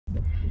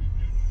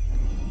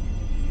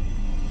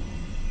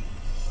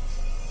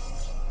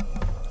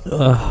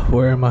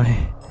Where am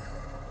I?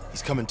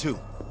 He's coming too.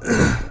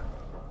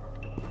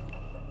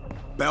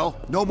 Bell,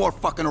 no more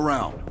fucking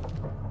around.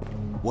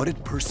 What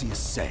did Perseus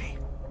say?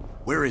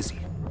 Where is he?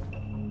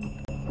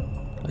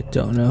 I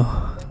don't know.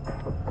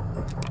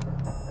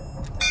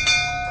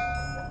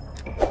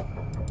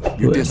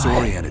 You're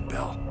disoriented,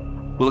 Bell.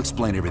 We'll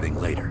explain everything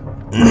later.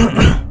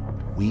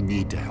 We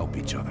need to help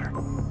each other.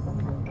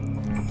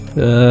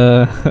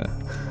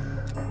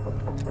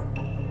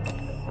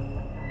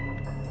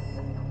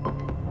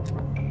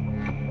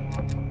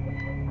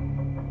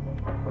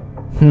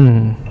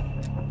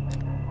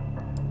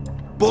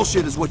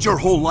 Bullshit is what your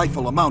whole life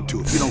will amount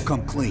to if you don't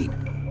come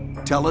clean.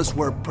 Tell us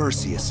where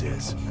Perseus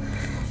is.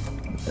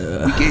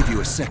 We gave you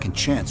a second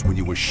chance when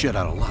you were shit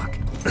out of luck.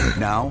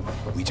 Now,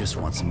 we just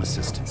want some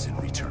assistance in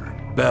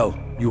return. Bell,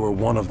 you are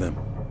one of them.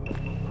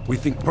 We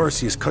think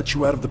Perseus cut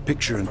you out of the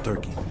picture in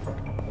Turkey.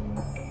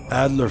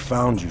 Adler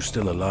found you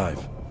still alive.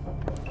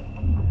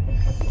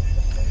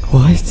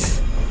 What?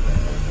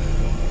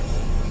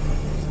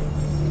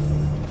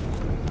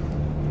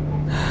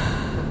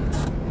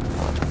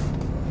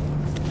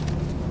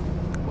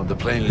 When the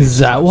plane Is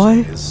that why?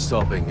 is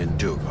stopping in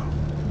Duga.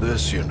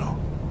 This you know.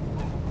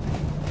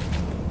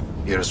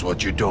 Here's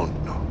what you don't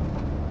know.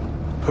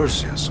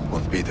 Perseus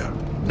won't be there.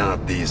 None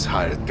of these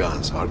hired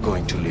guns are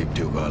going to leave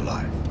Duga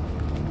alive.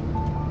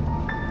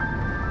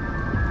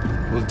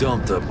 We'll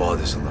dump the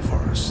bodies in the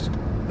forest.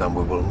 Then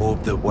we will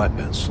move the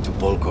weapons to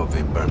Volkov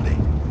in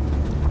Berlin.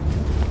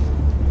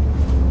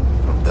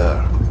 From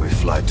there, we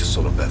fly to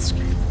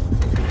Solovetsky.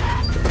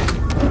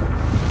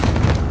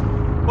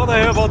 But I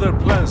have other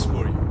plans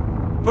for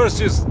you.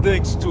 Perseus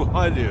thinks too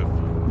highly of you.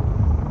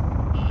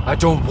 I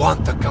don't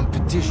want the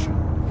competition.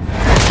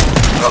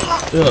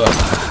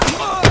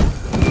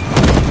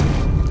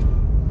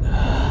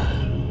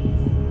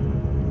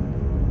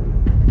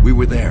 We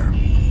were there.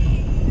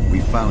 We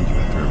found you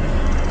after everything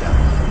went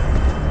down.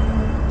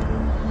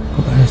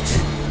 What?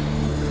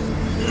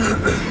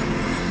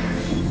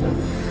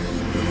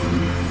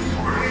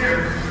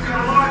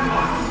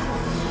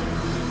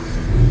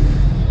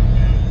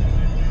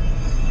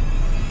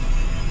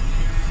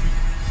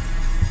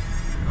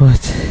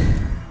 What?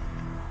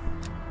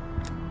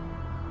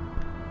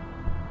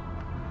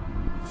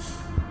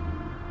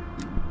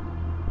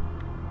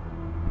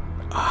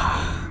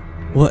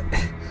 What?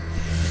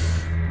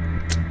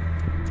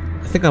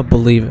 I think I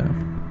believe him.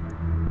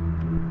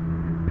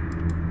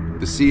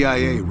 The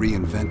CIA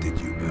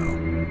reinvented you, Bell.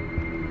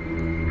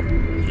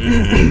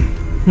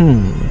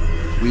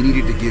 We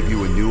needed to give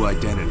you a new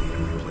identity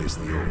to replace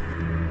the old.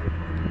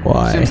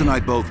 Why? Sims and I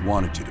both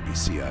wanted you to be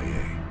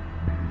CIA.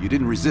 You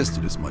didn't resist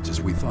it as much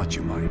as we thought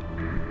you might.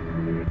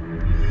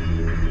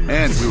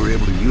 And we were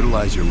able to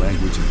utilize your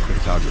language and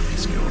cryptography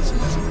skills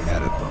as an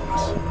added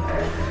bonus.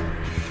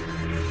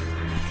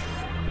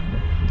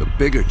 The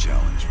bigger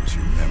challenge was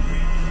your memory.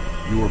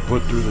 You were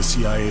put through the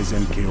CIA's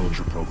MK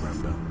Ultra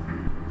program, Bell.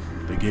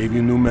 They gave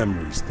you new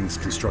memories, things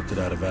constructed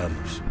out of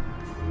Adler's.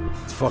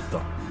 It's fucked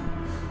up.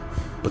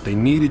 But they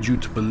needed you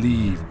to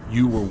believe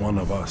you were one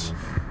of us.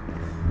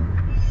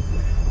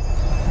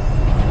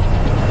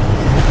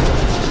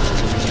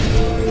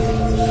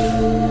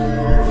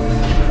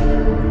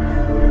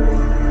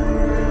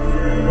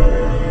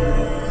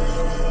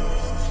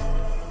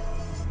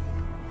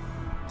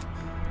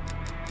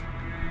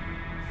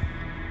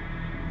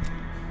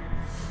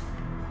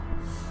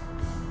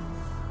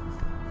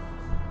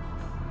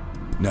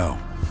 No.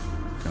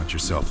 Count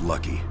yourself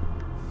lucky.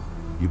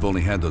 You've only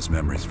had those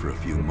memories for a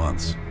few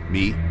months.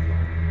 Me?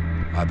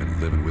 I've been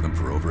living with them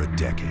for over a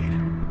decade.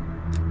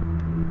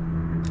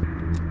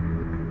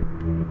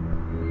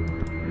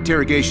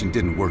 Interrogation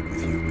didn't work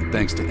with you, but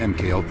thanks to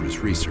MK Ultra's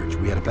research,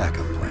 we had a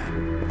backup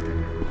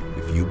plan.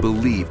 If you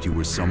believed you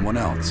were someone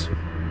else,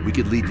 we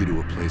could lead you to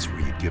a place where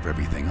you'd give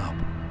everything up.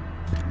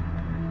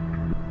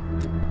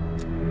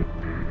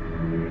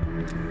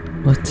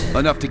 What?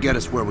 Enough to get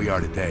us where we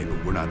are today,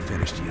 but we're not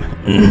finished yet.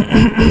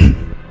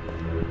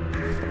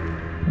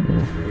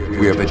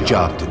 We have a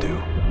job to do.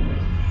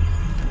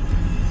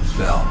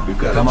 Bell,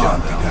 come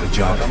on, we got a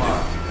job to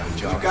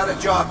do. We've got a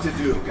job to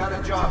do. Got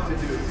a job to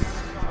do.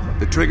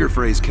 The trigger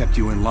phrase kept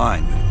you in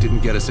line, but it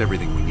didn't get us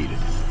everything we needed.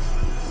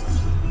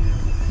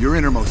 Your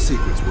innermost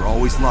secrets were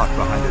always locked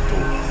behind a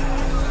door.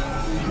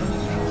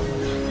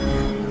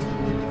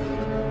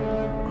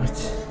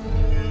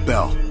 What?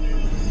 Bell,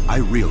 I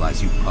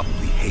realize you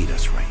probably hate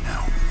us right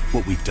now,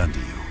 what we've done to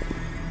you.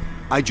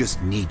 I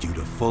just need you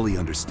to fully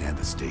understand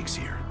the stakes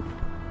here.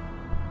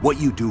 What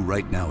you do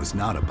right now is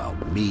not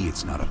about me,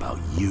 it's not about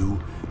you,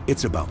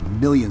 it's about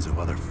millions of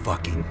other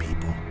fucking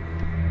people.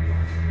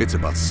 It's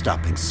about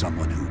stopping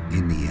someone who,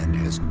 in the end,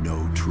 has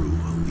no true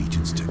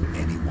allegiance to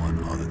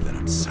anyone other than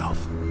himself.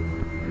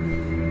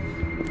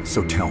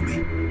 So tell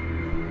me,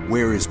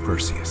 where is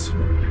Perseus?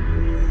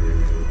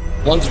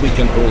 Once we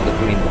control the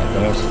green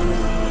bunkers,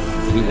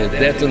 we will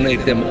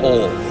detonate them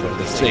all for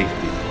the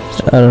safety.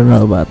 I don't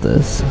know about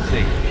this.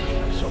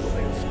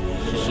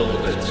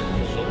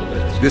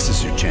 This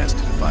is your chance to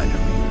define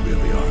who you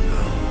really are,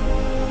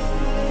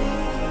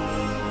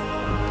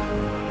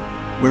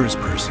 Where is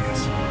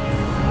Perseus?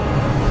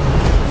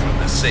 From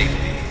the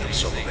safety of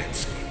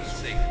Solovetsky.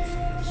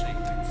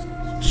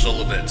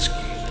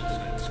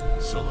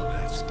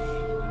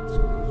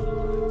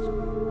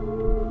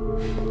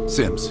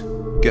 Sims,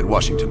 get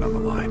Washington on the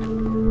line.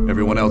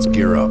 Everyone else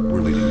gear up.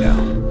 We're leaving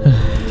now.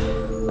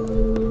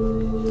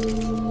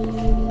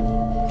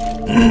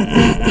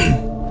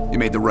 You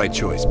made the right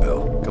choice,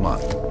 Bill. Come on.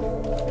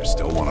 You're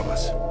still one of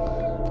us.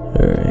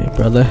 Alright,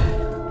 brother.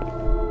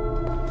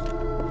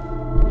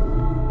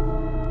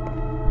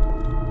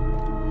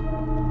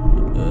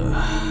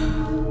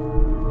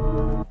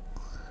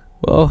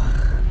 Well,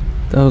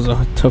 that was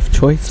a tough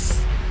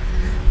choice.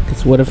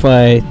 Because what if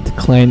I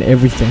decline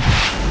everything?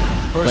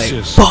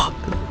 Perseus. Like, fuck!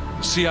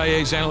 The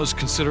CIA's analysts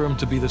consider him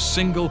to be the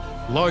single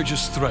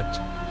largest threat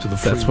to the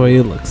free That's what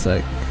it looks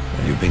like.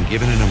 You've been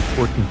given an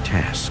important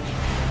task.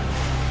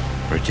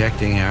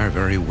 Protecting our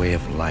very way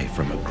of life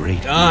from a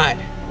great... God!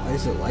 Why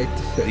is it like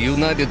this? The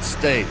United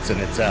States and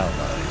its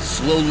allies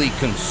slowly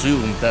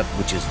consume that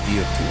which is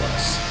dear to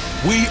us.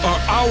 We are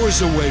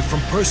hours away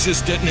from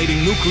Perseus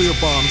detonating nuclear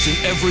bombs in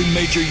every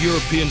major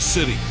European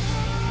city.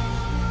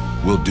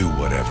 We'll do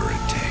whatever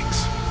it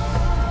takes.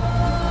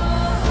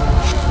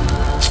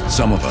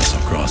 Some of us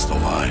will cross the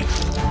line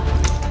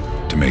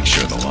to make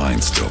sure the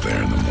line's still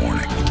there in the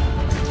morning.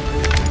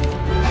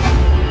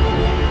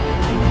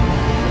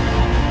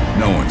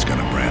 No one's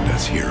gonna brand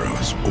us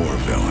heroes or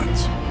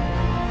villains.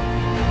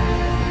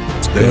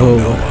 They don't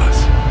know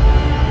us.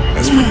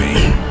 As for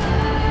me,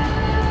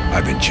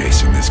 I've been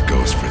chasing this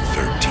ghost for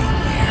 13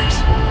 years.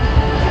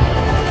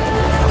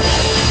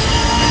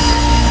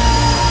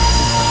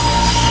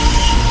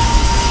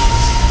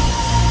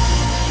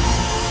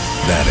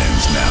 That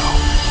ends now.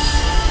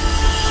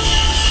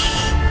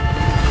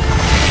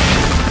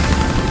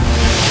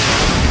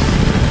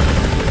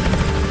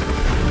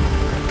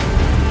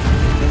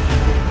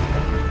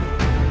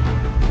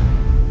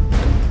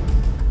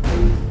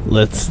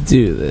 Let's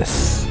do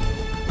this.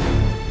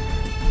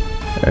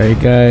 Alright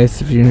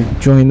guys, if you're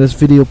enjoying this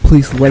video,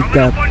 please like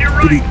that video.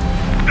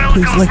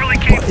 Please like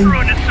the button.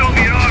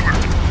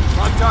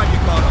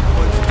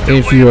 And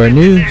if you are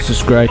new,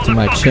 subscribe to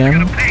my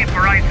channel.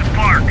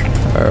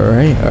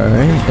 Alright,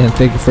 and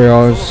thank you for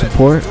all your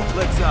support.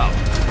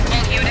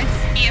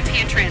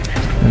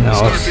 And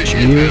I'll see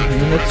you in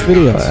the next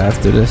video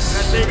after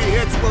this. That baby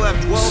hits, we'll have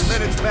 12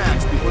 minutes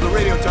max before the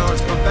radio towers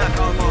come back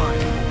online.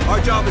 Our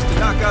job is to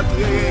knock out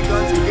the AA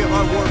guns and give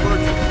our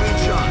warbirds a clean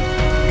shot.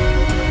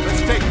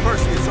 Let's take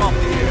Perseus off the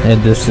air.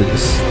 And this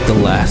is the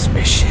last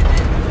mission.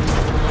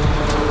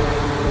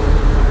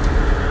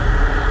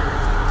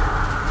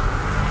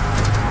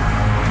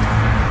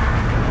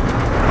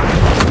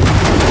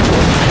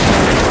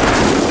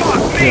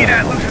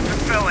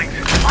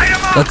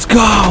 Let's go!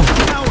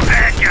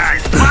 Bad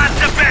guys!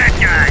 Lots of bad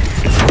guys!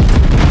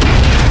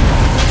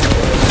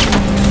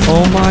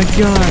 Oh my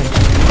god!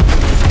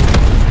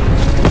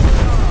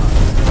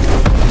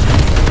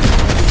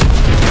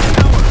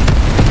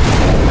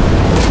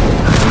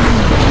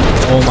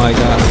 Oh my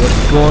god,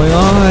 what's going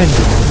on?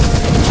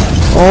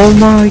 Oh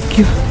my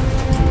god!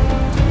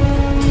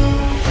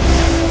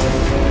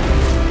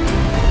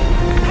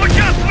 Push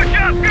up!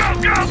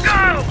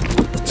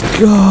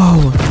 Go!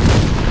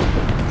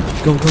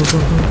 Let's go! Go!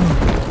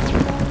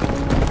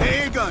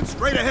 AA gun,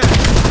 straight ahead.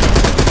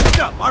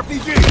 Up,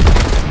 RPG.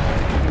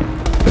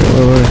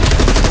 Wait.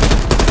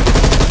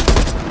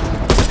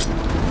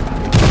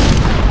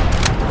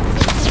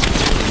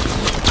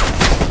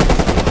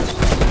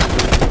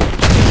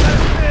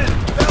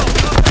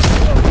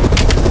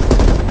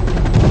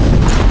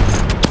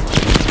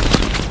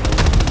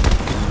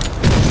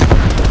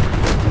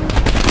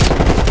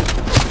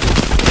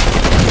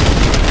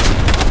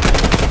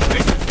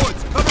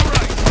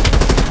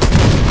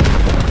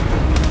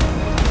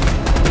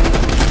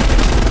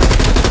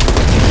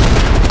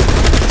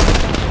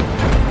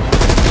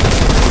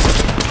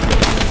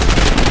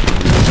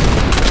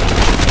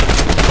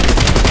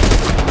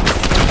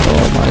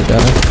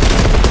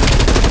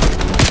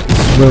 This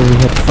is where we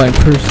have to find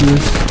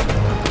Perseus.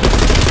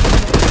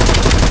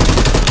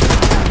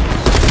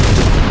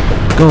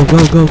 Go! Well,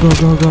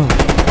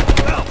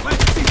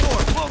 plant C4,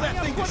 blow that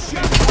thing to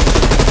shit.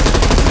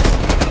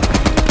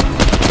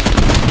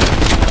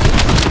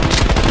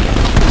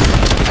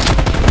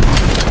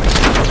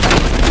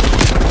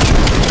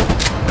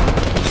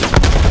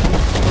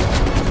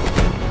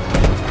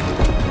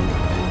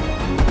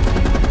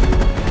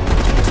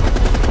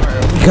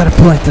 We gotta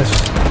plant this.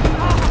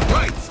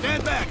 Right,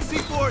 stand back.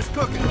 C4 is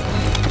cooking.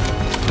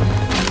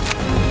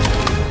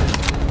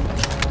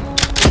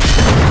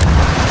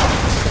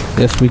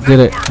 Yes, we did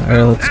it.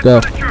 Alright, let's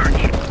go.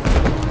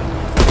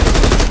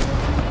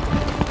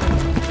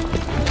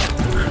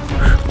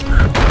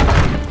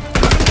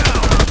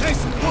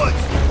 Jason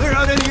Woods, clear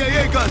out any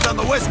AA guns on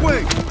the west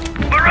wing.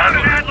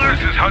 President Adler!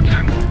 This is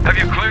Hudson. Have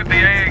you cleared the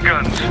AA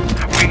guns?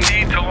 We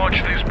need to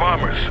launch these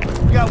bombers.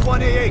 We got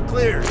one AA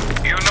cleared.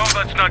 You know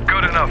that's not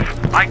good enough.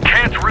 I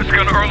can't risk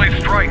an early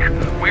strike.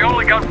 We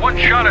only got one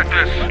shot at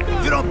this.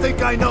 You don't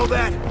think I know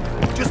that?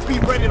 Just be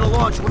ready to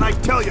launch when I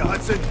tell you,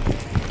 Hudson.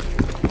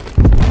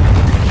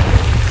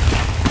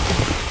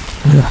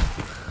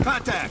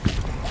 Contact!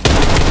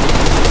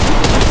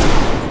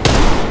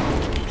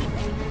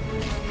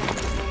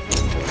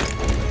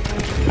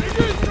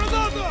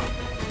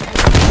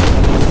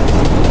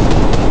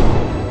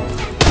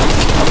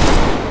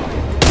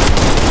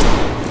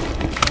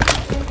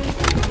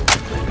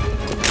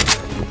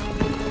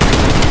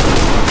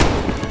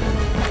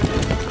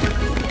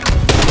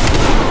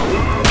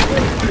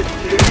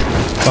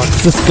 Fuck,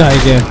 it's this guy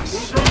again.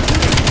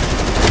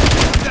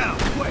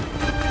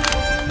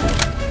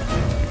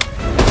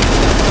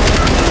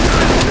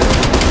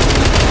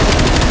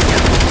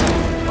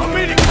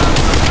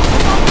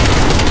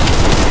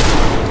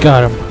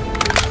 Got him. We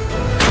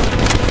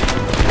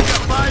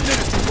got 5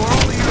 minutes before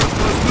all the Europe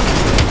goes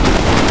moving.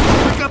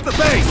 Pick up the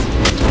base.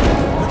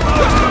 The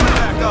power's coming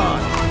back on.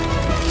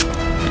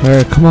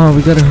 Alright, come on,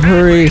 we gotta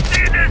hurry.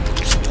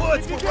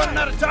 Woods, we're running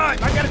out of time.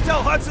 I gotta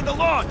tell Hudson to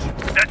launch.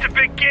 That's a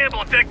big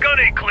gamble if that gun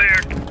ain't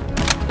cleared.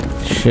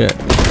 Shit.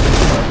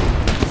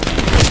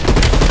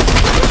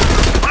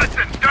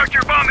 Hudson, start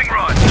your bombing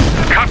run.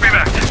 Copy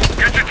that.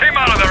 Get your team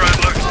out of there,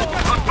 Adler.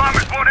 Those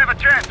bombers won't have a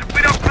chance if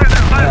we don't clear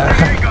that last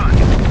AA gun.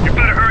 You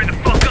better hurry the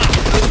fuck up.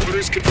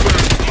 Orders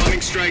confirmed.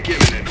 Bombing strike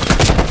imminent.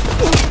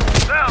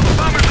 Sal, the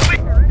bombers will be...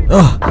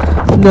 Oh,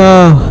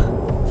 no.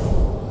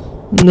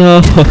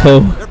 No.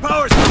 Their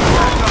power's coming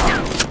back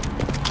on.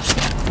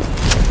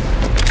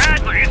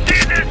 Adler, you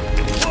see this?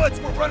 Woods,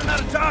 we're running out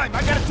of time.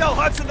 I gotta tell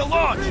Hudson to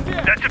launch.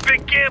 That's a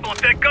big gamble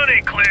if that gun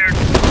ain't cleared.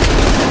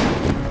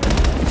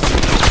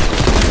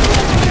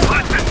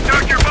 Hudson,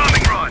 start your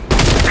bombing run.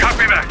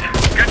 Copy that.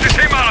 Get your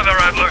team out of there,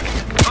 Adler.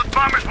 Those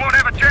bombers won't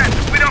have a chance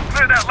if we don't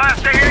clear that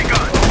last AA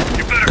gun.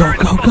 You better Go, hurry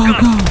the go, fuck go,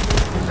 up. go.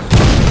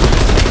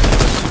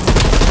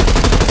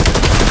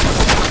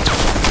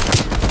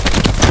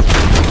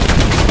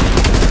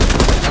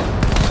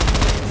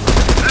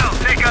 Sal,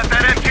 take out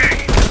that MG.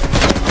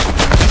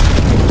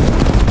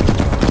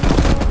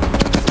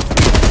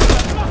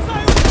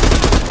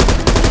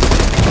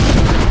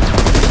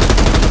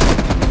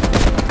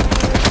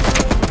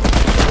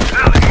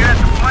 Sal, you're gonna have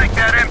to flank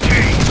that MG.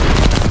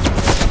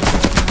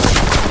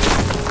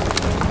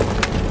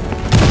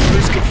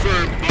 Orders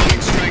confirmed.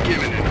 Bombing strike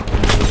imminent.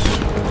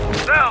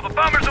 Sal, the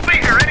bombers will be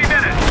here any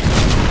minute.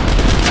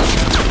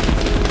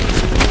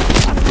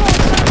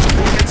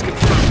 It's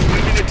confirmed.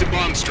 1 minute to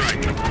bomb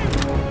strike.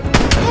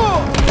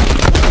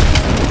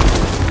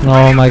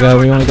 Oh my god,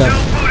 we only got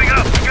Still booting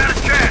up. We got a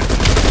chance.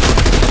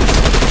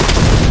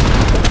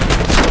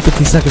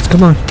 50 seconds,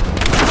 come on.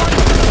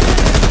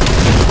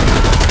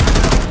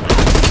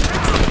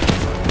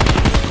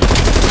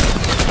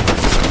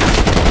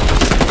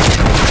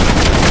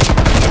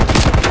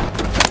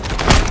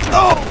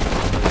 All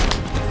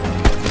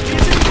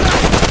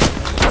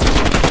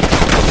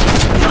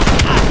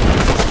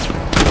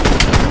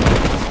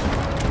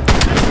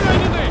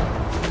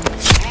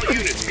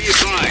units, be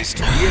advised.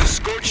 We are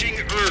scorching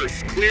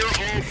Earth. Clear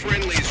all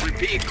friendlies.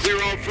 Repeat,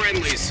 clear all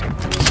friendlies.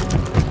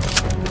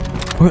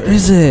 Where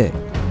is it?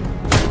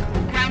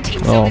 Ground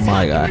team, Oh so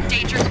my you God. are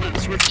danger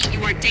close. Repeat,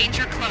 you are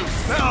danger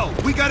close. Bell,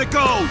 we gotta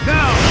go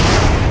now.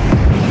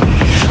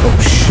 Oh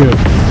shoot.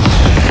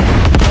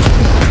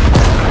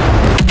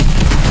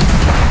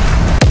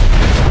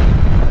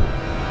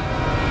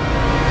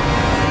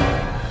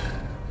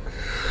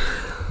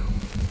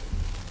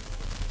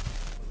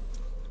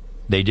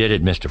 They did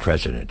it, Mr.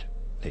 President.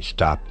 They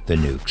stopped the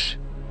nukes.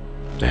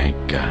 Thank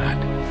God.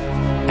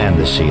 And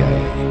the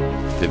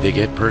CIA. Did they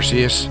get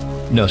Perseus?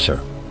 No,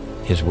 sir.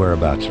 His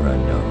whereabouts are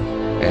unknown.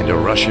 And a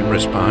Russian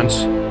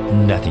response?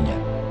 Nothing yet.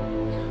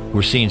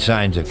 We're seeing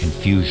signs of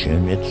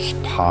confusion. It's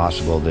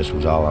possible this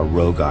was all a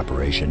rogue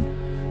operation.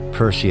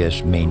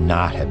 Perseus may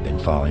not have been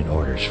following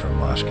orders from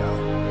Moscow.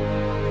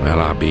 Well,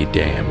 I'll be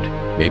damned.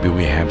 Maybe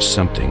we have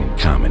something in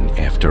common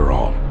after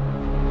all.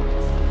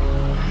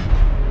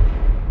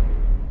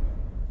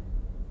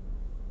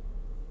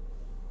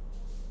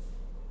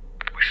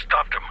 We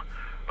stopped them.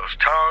 Those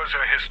towers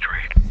are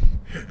history.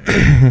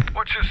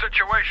 What's your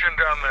situation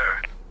down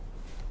there?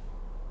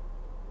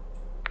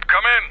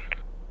 Come in.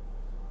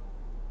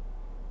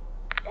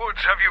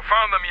 Woods, have you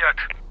found them yet?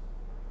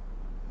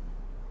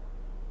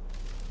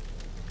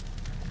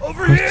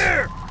 Over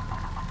here.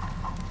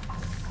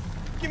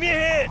 Give me a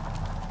hand.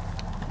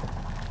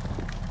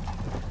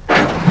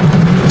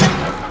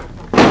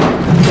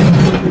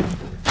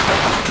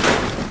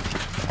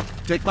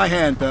 Take my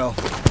hand, Bell.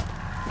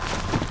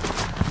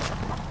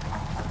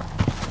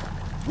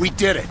 We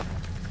did it.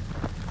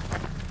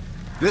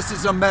 This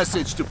is a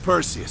message to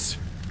Perseus,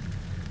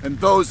 and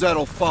those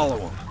that'll follow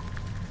him.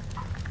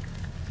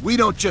 We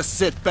don't just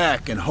sit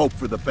back and hope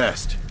for the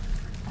best.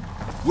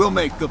 We'll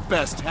make the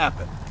best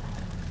happen.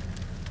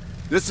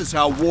 This is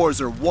how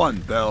wars are won,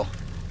 Bell.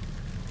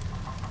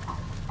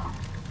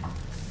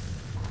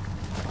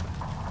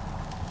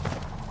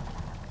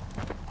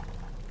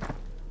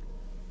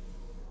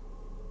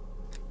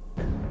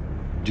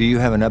 Do you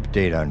have an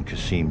update on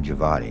Qasim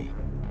Javadi?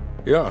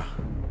 Yeah.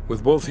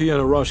 With both he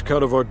and Arash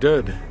Kadavar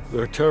dead,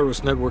 their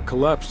terrorist network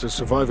collapsed as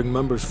surviving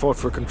members fought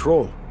for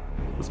control.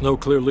 With no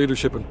clear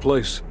leadership in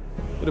place,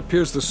 It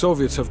appears the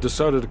Soviets have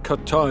decided to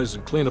cut ties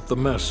and clean up the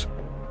mess.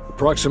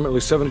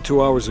 Approximately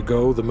 72 hours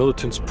ago, the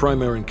militants'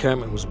 primary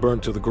encampment was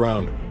burned to the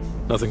ground.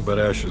 Nothing but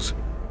ashes.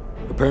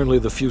 Apparently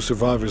the few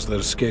survivors that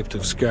escaped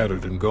have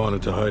scattered and gone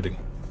into hiding.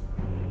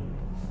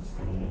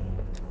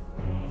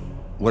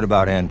 What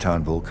about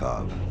Anton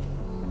Volkov?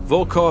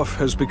 Volkov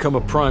has become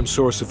a prime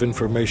source of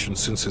information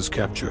since his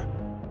capture.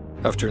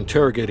 After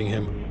interrogating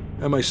him,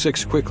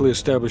 MI6 quickly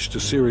established a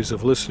series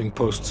of listening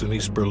posts in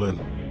East Berlin.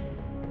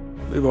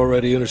 They've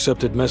already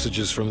intercepted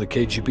messages from the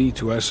KGB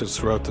to assets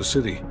throughout the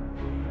city.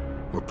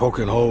 We're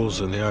poking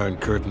holes in the Iron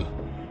Curtain.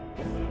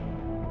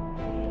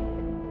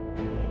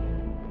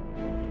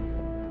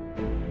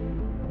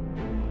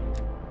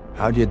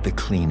 How did the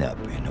cleanup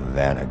in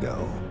Havana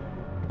go?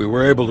 We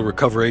were able to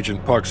recover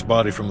Agent Park's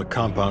body from the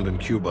compound in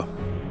Cuba.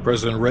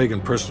 President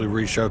Reagan personally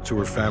reached out to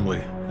her family,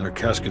 and her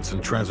casket's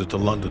in transit to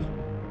London.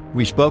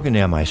 We've spoken to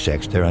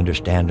MI6. They're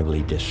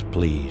understandably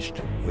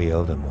displeased. We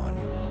owe them one.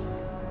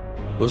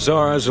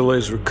 Lazar Azalea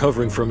is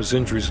recovering from his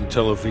injuries in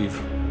Tel Aviv.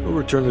 He'll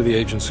return to the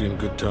agency in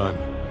good time.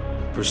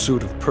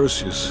 Pursuit of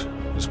Perseus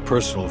is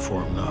personal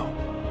for him now.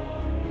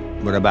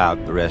 What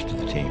about the rest of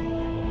the team?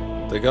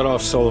 They got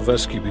off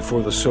Solovetsky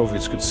before the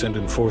Soviets could send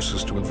in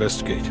forces to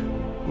investigate.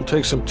 It'll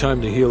take some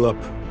time to heal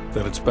up,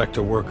 then it's back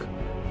to work.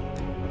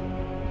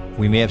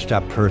 We may have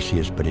stopped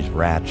Perseus, but his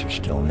rats are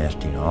still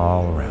nesting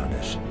all around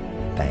us,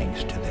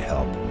 thanks to the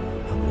help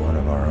of one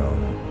of our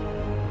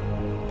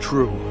own.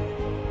 True.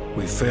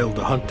 We failed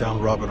to hunt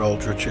down Robert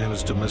Aldrich and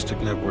his domestic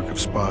network of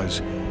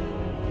spies.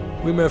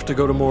 We may have to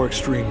go to more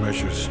extreme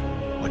measures,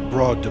 like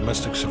broad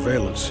domestic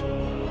surveillance,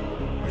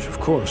 which of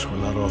course we're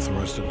not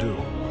authorized to do.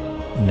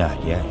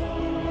 Not yet.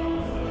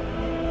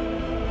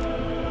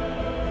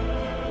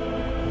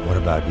 What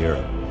about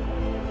Europe?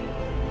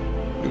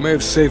 We may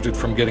have saved it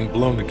from getting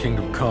blown to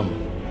Kingdom Come,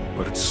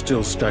 but it's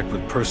still stacked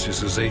with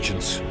Perseus's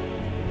agents.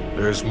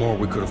 There's more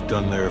we could have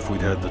done there if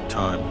we'd had the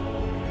time.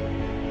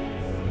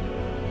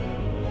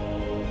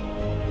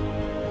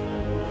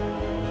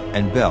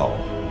 And Bell?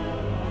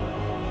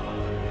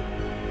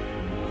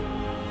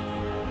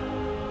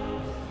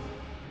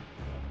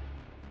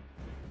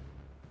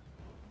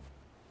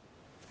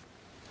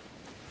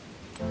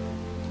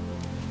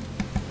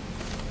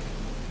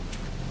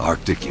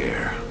 Arctic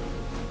air.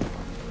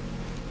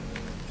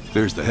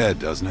 Clears the head,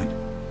 doesn't it?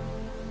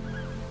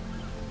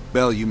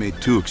 Bell, you made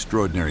two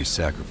extraordinary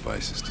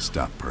sacrifices to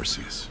stop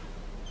Perseus.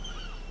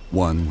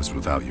 One was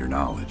without your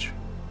knowledge.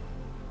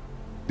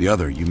 The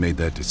other, you made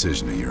that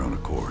decision of your own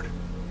accord.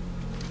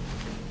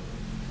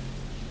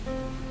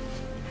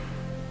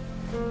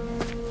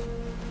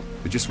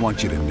 I just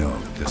want you to know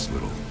that this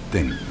little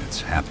thing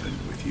that's happened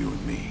with you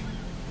and me,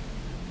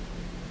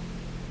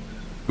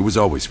 it was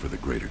always for the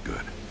greater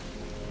good.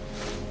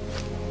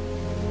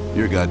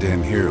 You're a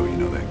goddamn hero, you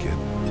know that, kid.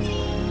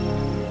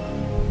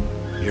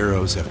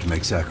 Heroes have to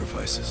make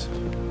sacrifices.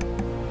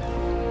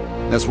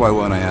 That's why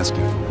when I ask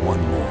you for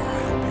one more,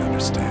 I hope you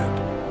understand.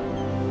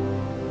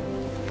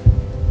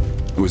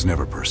 It was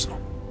never personal.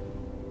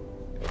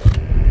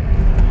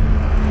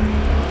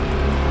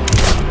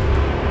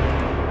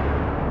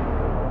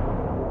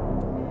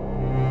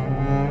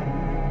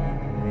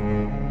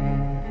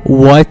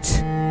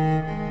 What?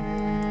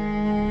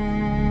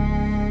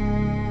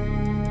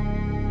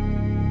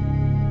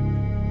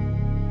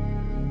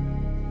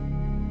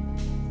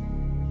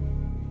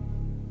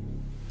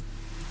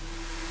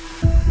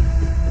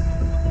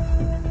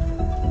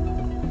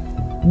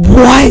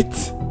 What?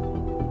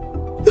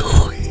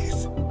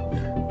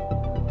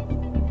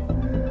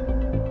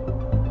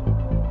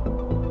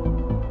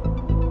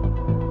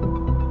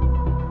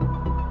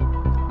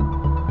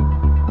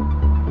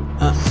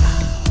 I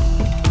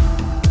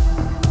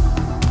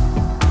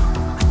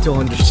don't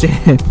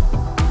understand.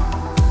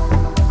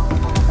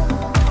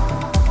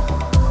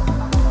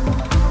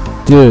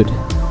 Dude,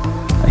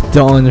 I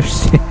don't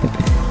understand.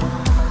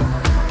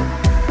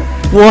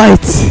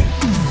 What?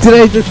 Did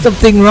I do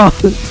something wrong?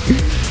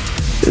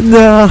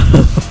 No.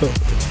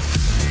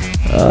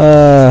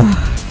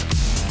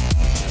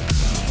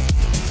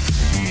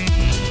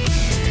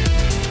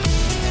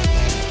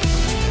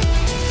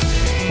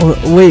 Oh,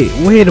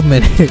 wait a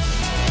minute.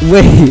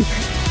 Wait.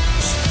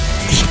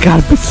 There's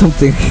gotta be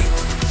something.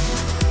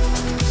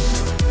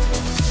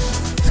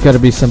 There's gotta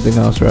be something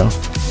else, bro.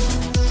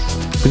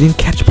 We didn't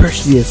catch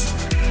Perseus.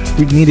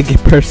 We need to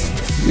get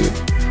Perseus, dude.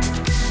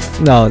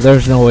 No,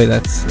 there's no way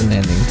that's an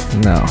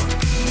ending. No.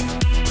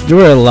 There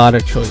were a lot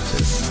of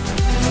choices.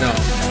 No.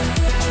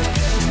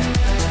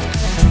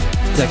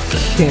 That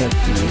can't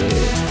be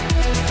it.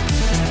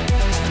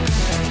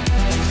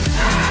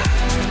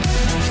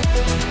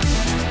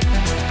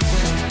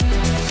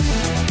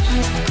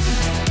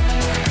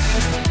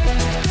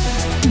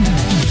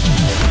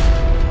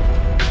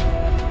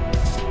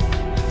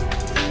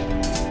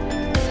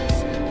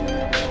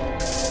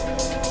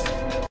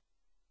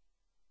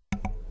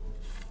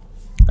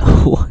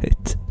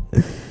 What?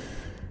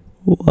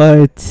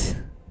 What?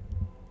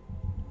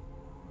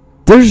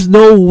 There's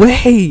no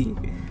way!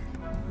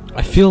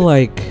 I feel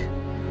like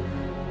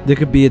there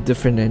could be a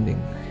different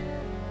ending.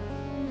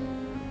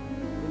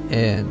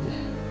 And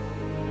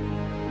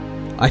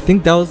I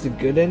think that was a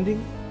good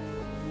ending.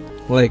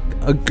 Like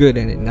a good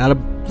ending, not a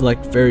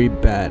like very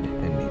bad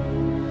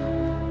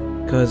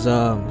ending. Cause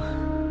I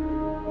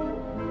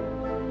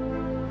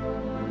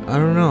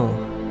don't know.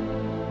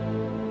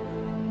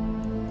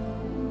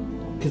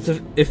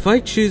 Cause if I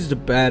choose the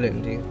bad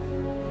ending,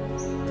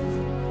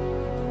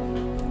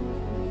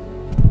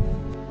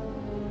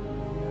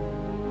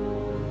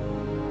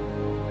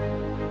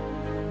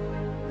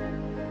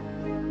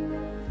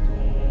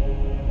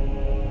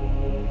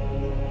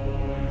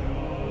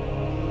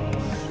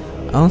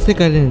 I don't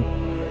think I didn't.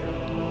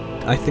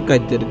 I think I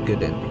did a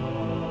good ending.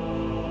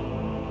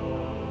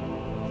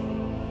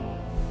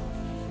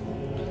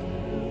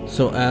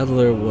 So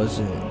Adler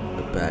wasn't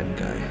a bad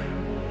guy.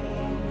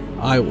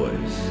 I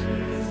was.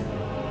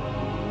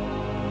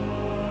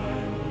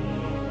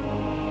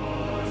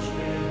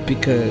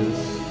 Because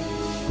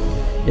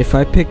if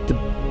I picked the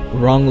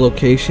wrong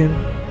location,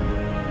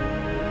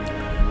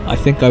 I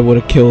think I would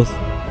have killed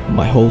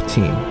my whole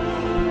team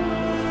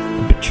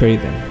and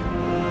betrayed them.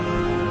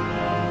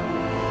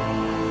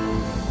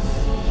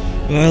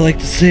 Well, I like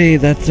to say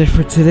that's it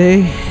for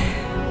today.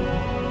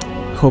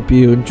 Hope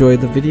you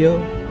enjoyed the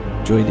video,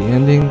 enjoyed the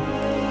ending.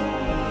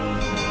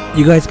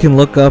 You guys can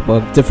look up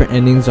different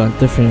endings on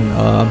different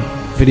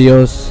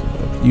videos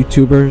of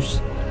YouTubers,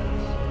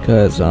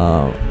 because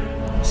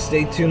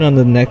stay tuned on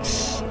the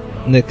next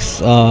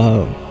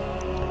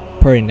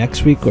probably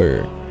next week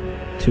or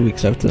 2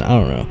 weeks after that, I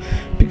don't know,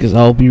 because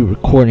I'll be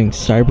recording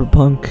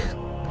Cyberpunk.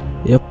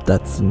 Yep,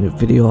 that's the new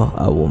video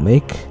I will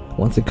make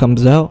once it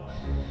comes out.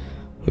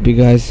 Hope you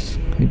guys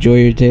enjoy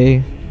your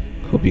day.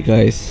 Hope you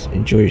guys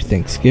enjoy your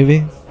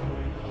Thanksgiving.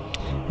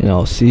 And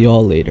I'll see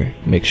y'all later.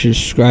 Make sure to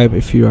subscribe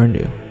if you are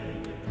new.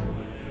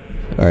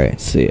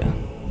 Alright, see ya.